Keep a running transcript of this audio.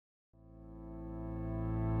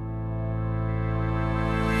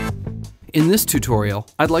In this tutorial,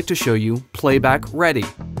 I'd like to show you Playback Ready.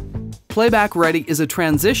 Playback Ready is a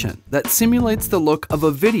transition that simulates the look of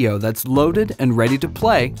a video that's loaded and ready to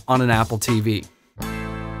play on an Apple TV.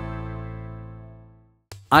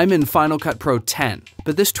 I'm in Final Cut Pro 10,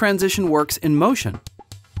 but this transition works in Motion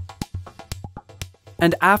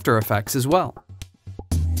and After Effects as well.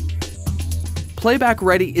 Playback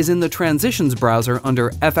Ready is in the Transitions browser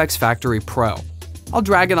under FxFactory Pro. I'll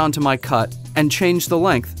drag it onto my cut and change the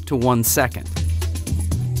length to 1 second.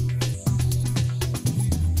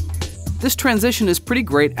 This transition is pretty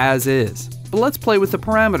great as is, but let's play with the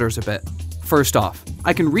parameters a bit. First off,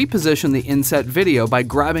 I can reposition the inset video by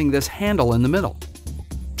grabbing this handle in the middle.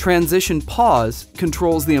 Transition Pause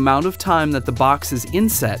controls the amount of time that the box is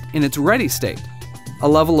inset in its ready state. A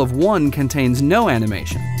level of 1 contains no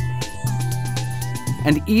animation.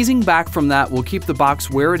 And easing back from that will keep the box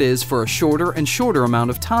where it is for a shorter and shorter amount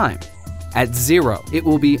of time. At 0, it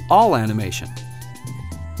will be all animation.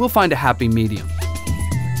 We'll find a happy medium.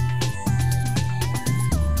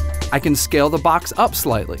 I can scale the box up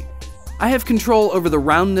slightly. I have control over the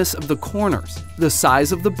roundness of the corners, the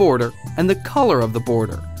size of the border, and the color of the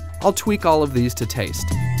border. I'll tweak all of these to taste.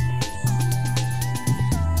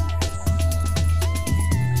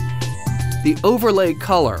 The overlay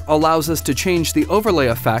color allows us to change the overlay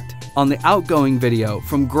effect on the outgoing video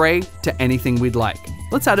from gray to anything we'd like.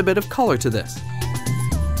 Let's add a bit of color to this.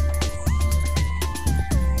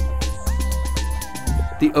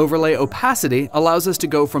 The overlay opacity allows us to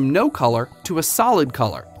go from no color to a solid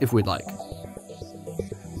color if we'd like.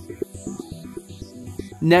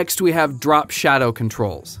 Next, we have drop shadow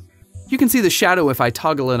controls. You can see the shadow if I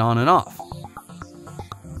toggle it on and off.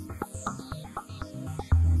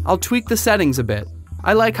 I'll tweak the settings a bit.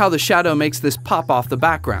 I like how the shadow makes this pop off the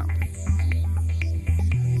background.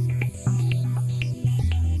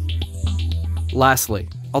 Lastly,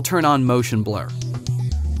 I'll turn on motion blur.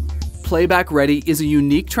 Playback Ready is a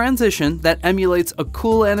unique transition that emulates a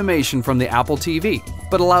cool animation from the Apple TV,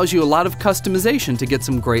 but allows you a lot of customization to get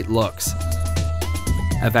some great looks.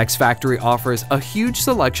 FxFactory offers a huge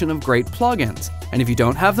selection of great plugins, and if you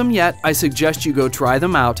don't have them yet, I suggest you go try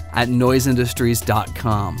them out at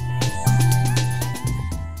noiseindustries.com.